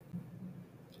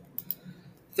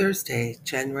Thursday,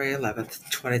 January 11th,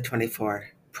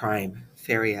 2024. Prime.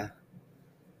 Feria.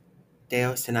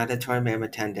 Deo senator me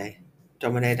attende.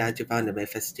 Domine adjuvanda me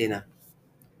festina.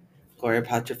 Gloria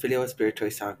Patri Filio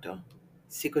Spiritui Sancto.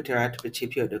 Sicut erat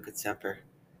principio nunc et semper.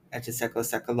 Et in secula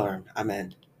seculorum.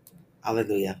 Amen.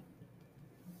 Alleluia.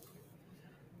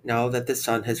 Now that the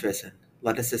sun has risen,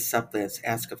 let us as suppliants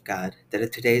ask of God that in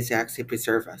today's acts he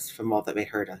preserve us from all that may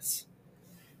hurt us.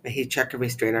 May he check and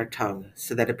restrain our tongue,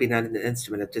 so that it be not an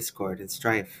instrument of discord and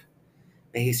strife.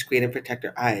 May he screen and protect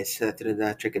our eyes, so that they do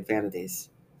not drink in vanities.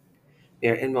 May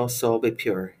our inmost soul be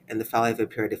pure, and the folly of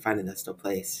impurity find in us no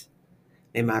place.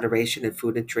 May moderation in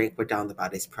food and drink wear down the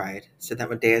body's pride, so that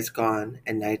when day is gone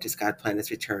and night as God planned is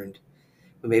returned,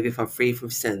 we may become free from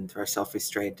sin through our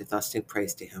self-restraint and thus sing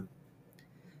praise to him.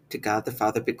 To God the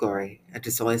Father be glory, and to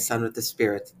his only Son with the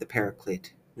Spirit, the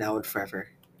Paraclete, now and forever.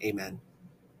 Amen.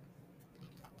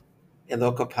 In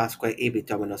loco Pasque ibi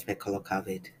Dominus me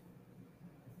collocavit.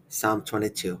 Psalm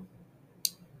 22.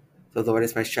 The Lord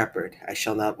is my shepherd, I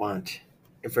shall not want.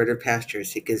 In verdant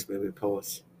pastures he gives me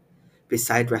repose.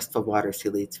 Beside restful waters he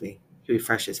leads me. He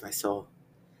refreshes my soul.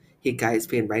 He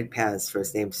guides me in right paths for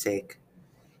his name's sake.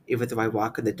 Even though I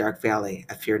walk in the dark valley,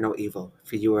 I fear no evil,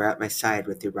 for you are at my side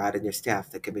with your rod and your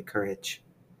staff that give me courage.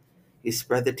 You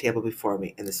spread the table before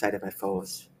me in the sight of my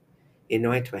foes. You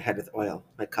anoint my head with oil,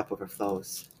 my cup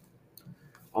overflows.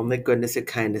 Only goodness and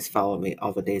kindness follow me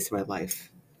all the days of my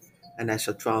life, and I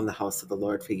shall dwell in the house of the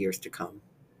Lord for years to come.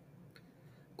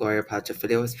 Gloria Patri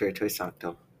Filio Spiritui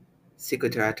Sancto.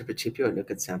 Sicut erat principio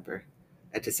nunc et semper,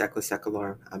 et in secula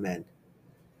seculorum. Amen.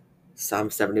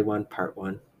 Psalm 71, Part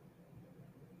 1.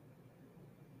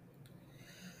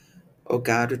 O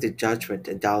God, with your judgment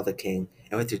endow the king,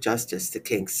 and with your justice the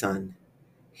king's son.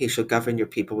 He shall govern your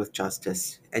people with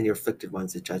justice, and your afflicted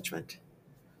ones with judgment.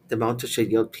 The mountains shall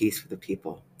yield peace for the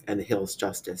people, and the hills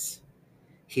justice.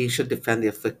 He shall defend the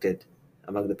afflicted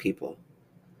among the people,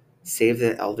 save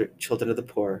the elder children of the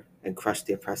poor, and crush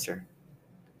the oppressor.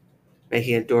 May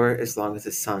he endure as long as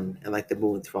the sun, and like the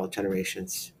moon through all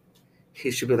generations.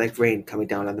 He shall be like rain coming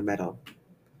down on the meadow,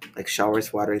 like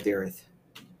showers watering the earth.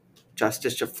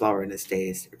 Justice shall flower in his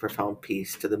days, and profound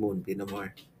peace till the moon be no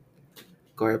more.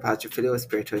 Gloria Patri Filio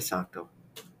Spiritui Sancto.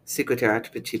 Sicut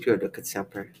erat principio nunc et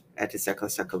semper, et in secula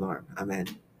seculorum. Amen.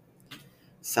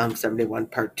 Psalm 71,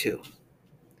 Part 2.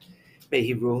 May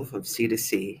he rule from sea to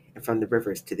sea, and from the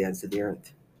rivers to the ends of the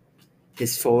earth.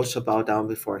 His foes shall bow down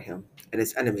before him, and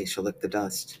his enemies shall lick the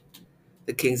dust.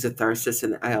 The kings of Tharsis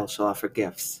and the Isle shall offer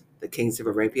gifts. The kings of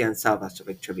Arabia and Saba shall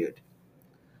make tribute.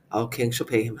 All kings shall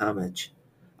pay him homage.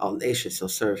 All nations shall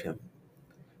serve him.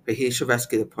 For he shall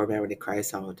rescue the poor man when he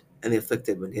cries out, and the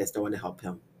afflicted when he has no one to help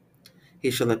him. He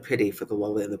shall have pity for the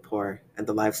lowly and the poor, and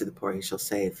the lives of the poor he shall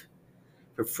save.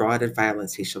 From fraud and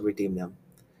violence he shall redeem them,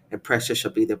 and precious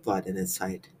shall be their blood in his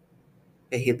sight.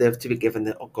 May he live to be given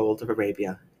the gold of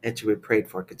Arabia, and to be prayed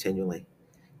for continually.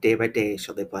 Day by day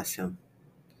shall they bless him.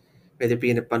 May there be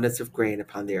an abundance of grain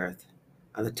upon the earth.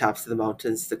 On the tops of the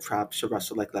mountains the crops shall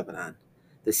rustle like Lebanon.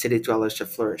 The city dwellers shall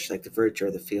flourish like the verdure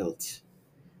of the fields.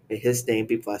 May his name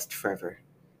be blessed forever.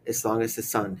 As long as the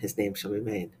sun, his name shall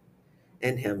remain.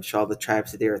 In him shall all the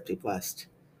tribes of the earth be blessed.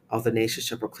 All the nations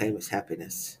shall proclaim his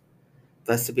happiness.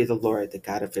 Blessed be the Lord, the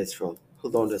God of Israel, who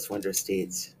loaned us wondrous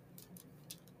deeds.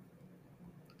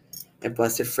 And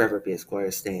blessed forever be his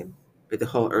glorious name. May the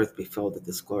whole earth be filled with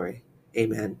his glory.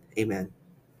 Amen. Amen.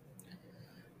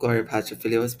 Gloria Patri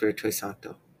Filio Spiritui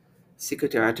Sancto.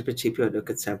 Sicut erat principio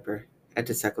nunc et semper, et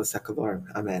in secula seculorum.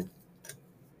 Amen.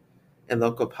 In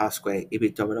loco Pasque ibi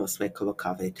Dominus me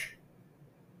collocavit.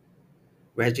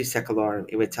 Regi secularum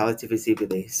immortality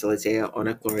visibili, solicea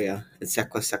ona gloria, in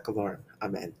secula seculorum.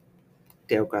 Amen.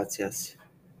 Deo gratias.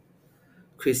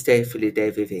 Christe Filii Dei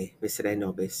vivi, misere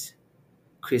nobis.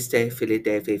 Christe Filii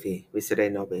Dei vivi, misere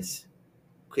nobis.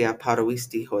 Quia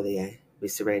paroisti hodie,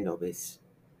 misere nobis.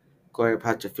 Gloria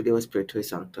Patri Filio Spiritui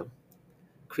Sancto.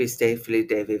 Christe Filii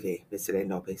Dei vivi, misere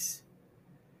nobis.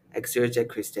 Exurge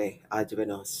Christe, adiuve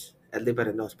nos, et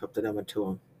libera nos propter nomen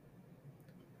tuum.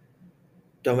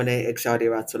 Domine exaudi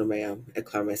ratio meam, et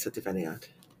clame subveniat.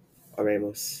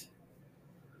 Oremus.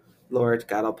 Lord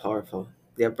God all-powerful,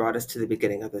 you have brought us to the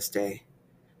beginning of this day.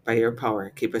 By your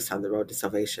power, keep us on the road to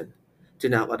salvation. Do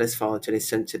not let us fall into any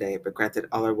sin today, but grant that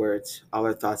all our words, all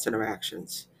our thoughts and our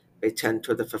actions may tend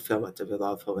toward the fulfillment of your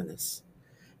law of holiness.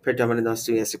 Per Domine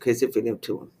nostrum Iesu Christi filium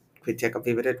tuum, qui tecum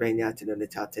vivit et regnat in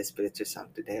unitate Spiritus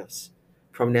Sancti Deus,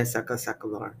 pro omnia secula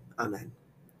seculorum. Amen.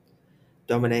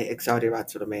 Domine exaudi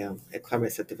ratio meam, et clame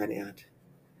subveniat.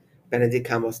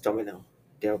 Benedicamus Domino.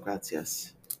 Deo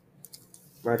gratias.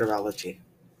 Martyrology.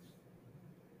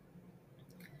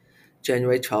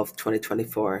 January 12,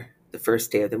 2024, the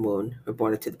first day of the moon,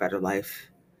 reborn into the better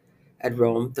life. At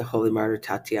Rome, the holy martyr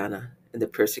Tatiana, in the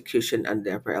persecution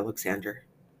under Emperor Alexander.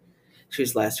 She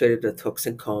was lacerated with hooks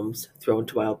and combs, thrown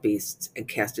to wild beasts, and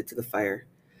cast into the fire.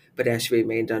 But as she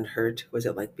remained unhurt, was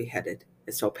at length beheaded,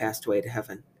 and so passed away to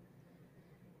heaven.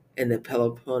 In the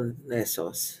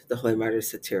Peloponnesos, the holy martyr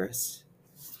Satyrus.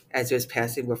 As he was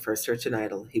passing before a certain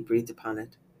idol, he breathed upon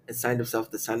it, and signed himself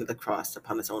the sign of the cross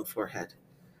upon his own forehead,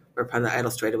 whereupon the idol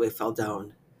straightway fell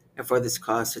down, and for this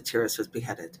cause Satyrus was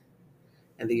beheaded,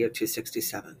 in the year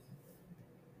 267.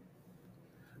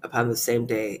 Upon the same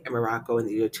day, in Morocco, in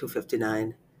the year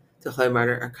 259, the holy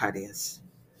martyr Arcadius,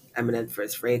 eminent for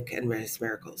his rank and his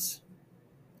miracles.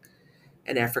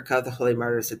 In Africa, the holy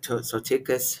martyrs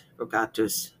Soticus,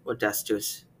 Rogatus,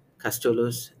 Modestus,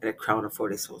 Castulus, and a crown of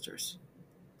 40 soldiers.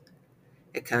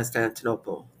 At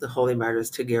Constantinople, the holy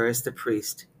martyrs Tigurius the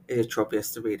priest and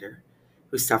Eutropius the reader,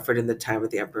 who suffered in the time of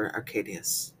the Emperor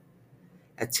Arcadius.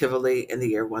 At Tivoli, in the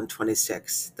year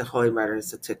 126, the holy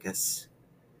martyrs Atticus.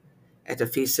 At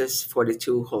Ephesus,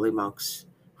 42 holy monks,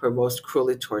 who were most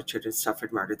cruelly tortured and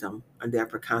suffered martyrdom under the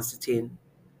Emperor Constantine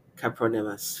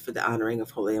Copronymus for the honoring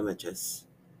of holy images.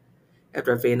 At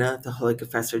Ravenna, the holy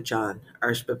confessor John,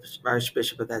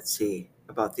 Archbishop of that see,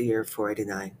 about the year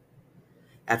 489.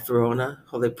 At Verona,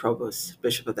 holy Probus,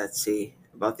 Bishop of that see,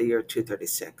 about the year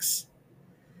 236.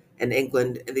 In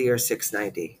England, in the year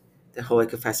 690, the holy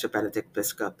confessor Benedict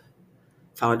Biscop,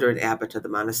 founder and abbot of the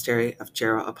monastery of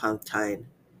Jarrow upon Tyne,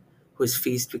 whose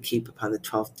feast we keep upon the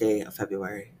 12th day of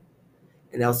February,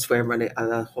 and elsewhere many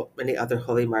other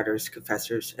holy martyrs,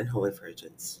 confessors, and holy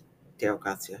virgins. Deo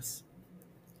gratias.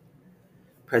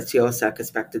 Preciosa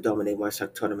conspecta Domini mors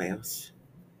sanctorum meos.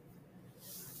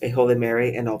 May Holy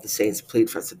Mary and all the saints plead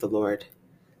for us with the Lord,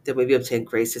 that we may obtain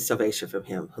grace and salvation from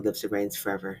him who lives and reigns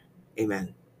forever.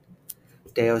 Amen.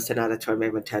 Deo senator me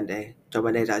mentende,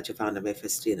 Domine adjuvanda me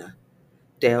festina.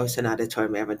 Deo senator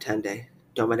me mentende,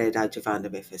 Domine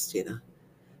adjuvanda me festina.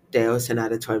 Deo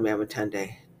senator me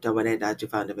mentende, Domine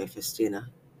adjuvanda me festina.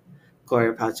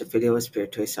 Gloria Patri Filio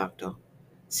Spiritui Sancto,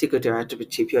 sicut erat in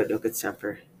principio et nunc et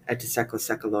semper, et in saecula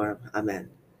saeculorum.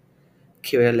 Amen.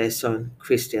 Kyrie eleison,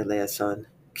 Christe eleison,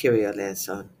 Kyrie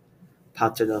eleison,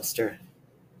 Pater noster.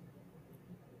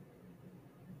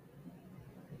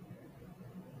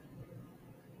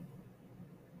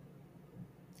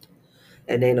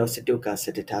 Et ne nos seducas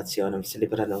in tentationem, sed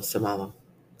libera nos a malo.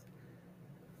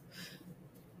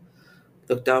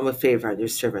 Look down with favor on your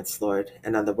servants, Lord,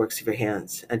 and on the works of your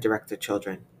hands, and direct their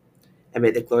children. And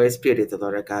may the glorious beauty of the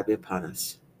Lord our God be upon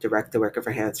us. Direct the work of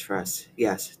our hands for us.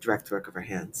 Yes, direct the work of our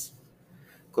hands.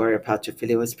 Gloria Patri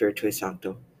Filio Spiritui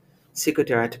Sancto, sicut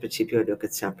erat in principio et nunc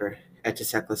et semper, et in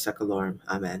saecula saeculorum.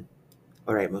 Amen.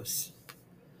 Oremus.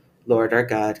 Lord our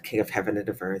God, King of heaven and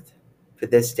of earth, for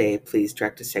this day please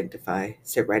direct to sanctify,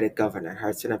 set right and govern our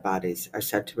hearts and our bodies, our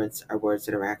sentiments, our words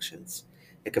and our actions,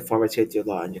 in conformity with your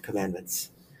law and your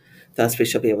commandments. Thus we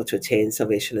shall be able to attain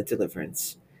salvation and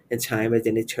deliverance, in time and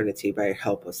in eternity by your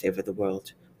help, O Savior of the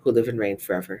world, who live and reign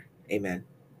forever. Amen.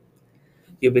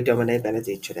 Ubi Domine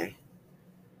benedicere.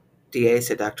 Dies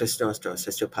et actus nostros,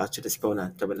 est pace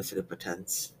disponat, Dominus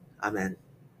omnipotens. Amen.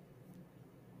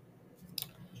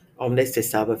 Omnes te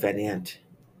salva venient,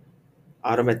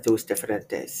 autem et tuus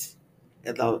deferentes,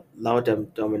 et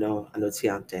laudem Domino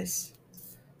annunciantes.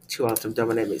 Tu altum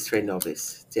Domine misere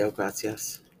nobis, Deo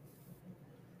gratias.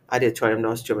 Adiutorium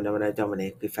nostrum in nomine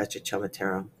Domini, qui fecit cielo et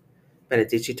terram.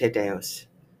 Benedicite Deus,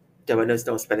 Dominus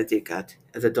nos benedicat,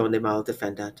 et ad omni mal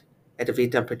defendat, et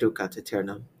vitam perducat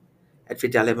aeternam, et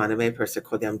fidelem anime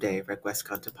persecutiam Dei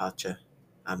requiescant a pace.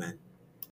 Amen.